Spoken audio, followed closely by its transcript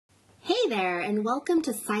there, and welcome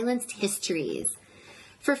to Silenced Histories.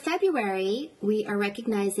 For February, we are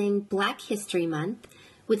recognizing Black History Month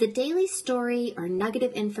with a daily story or nugget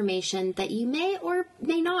of information that you may or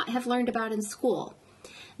may not have learned about in school.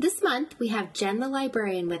 This month, we have Jen the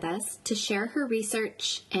librarian with us to share her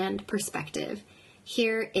research and perspective.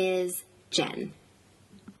 Here is Jen.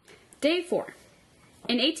 Day 4.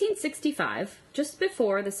 In 1865, just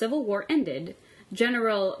before the Civil War ended,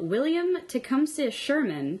 General William Tecumseh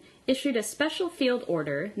Sherman issued a Special Field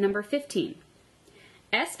Order No. 15.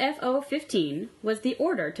 SFO 15 was the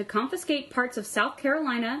order to confiscate parts of South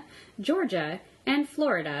Carolina, Georgia, and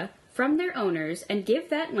Florida from their owners and give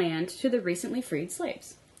that land to the recently freed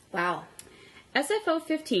slaves. Wow. SFO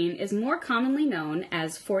 15 is more commonly known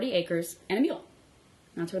as 40 acres and a mule.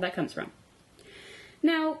 That's where that comes from.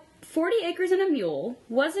 Now, 40 acres and a mule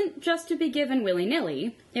wasn't just to be given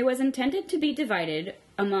willy-nilly. It was intended to be divided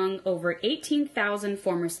among over 18,000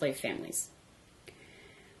 former slave families.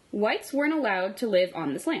 Whites weren't allowed to live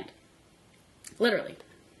on this land. Literally.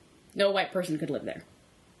 No white person could live there.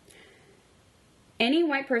 Any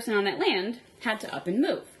white person on that land had to up and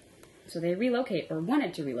move. So they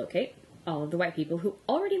wanted to relocate all of the white people who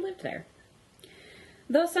already lived there.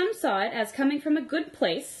 Though some saw it as coming from a good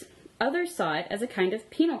place, others saw it as a kind of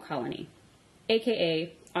penal colony,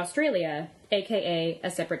 aka Australia, aka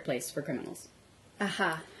a separate place for criminals.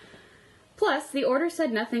 Aha. Plus, the order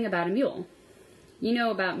said nothing about a mule. You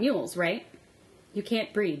know about mules, right? You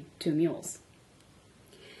can't breed 2 mules.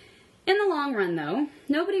 In the long run, though,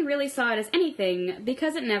 nobody really saw it as anything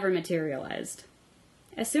because it never materialized.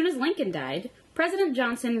 As soon as Lincoln died, President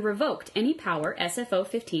Johnson revoked any power SFO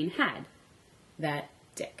 15 had. That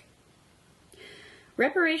dick.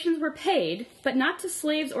 Reparations were paid, but not to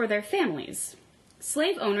slaves or their families.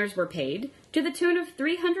 Slave owners were paid to the tune of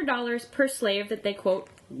 $300 per slave that they, quote,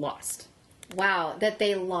 lost. Wow, that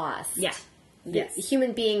they lost. Yeah. Yes. The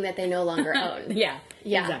human being that they no longer own. Yeah,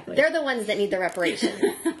 yeah, exactly. They're the ones that need the reparations.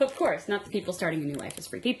 Of course, not the people starting a new life as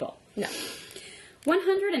free people. No.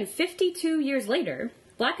 152 years later,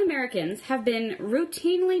 Black Americans have been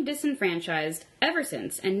routinely disenfranchised ever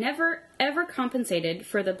since and never, ever compensated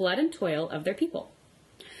for the blood and toil of their people.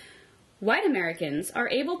 White Americans are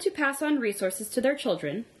able to pass on resources to their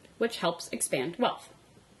children, which helps expand wealth.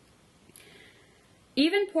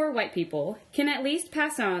 Even poor white people can at least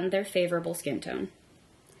pass on their favorable skin tone.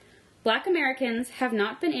 Black Americans have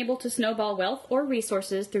not been able to snowball wealth or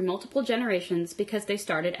resources through multiple generations because they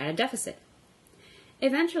started at a deficit.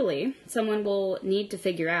 Eventually, someone will need to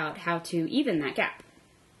figure out how to even that gap.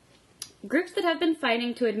 Groups that have been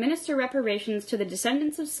fighting to administer reparations to the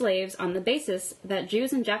descendants of slaves on the basis that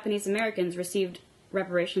Jews and Japanese Americans received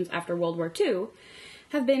reparations after World War II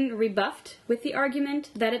have been rebuffed with the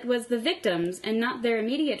argument that it was the victims and not their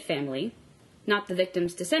immediate family, not the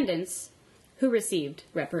victims' descendants, who received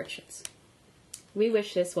reparations. We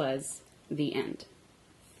wish this was the end.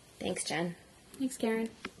 Thanks, Jen. Thanks, Karen.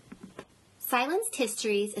 Silenced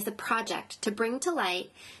Histories is a project to bring to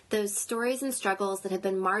light those stories and struggles that have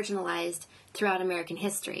been marginalized throughout American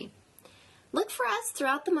history. Look for us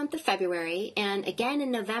throughout the month of February and again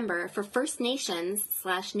in November for First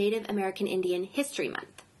Nations/Native American Indian History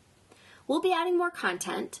Month. We'll be adding more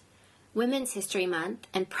content. Women's History Month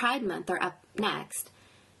and Pride Month are up next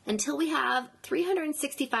until we have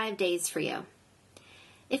 365 days for you.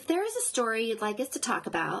 If there is a story you'd like us to talk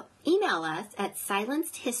about, email us at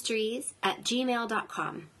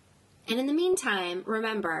silencedhistories@gmail.com. And in the meantime,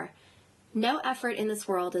 remember, no effort in this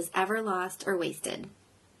world is ever lost or wasted.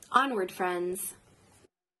 Onward, friends.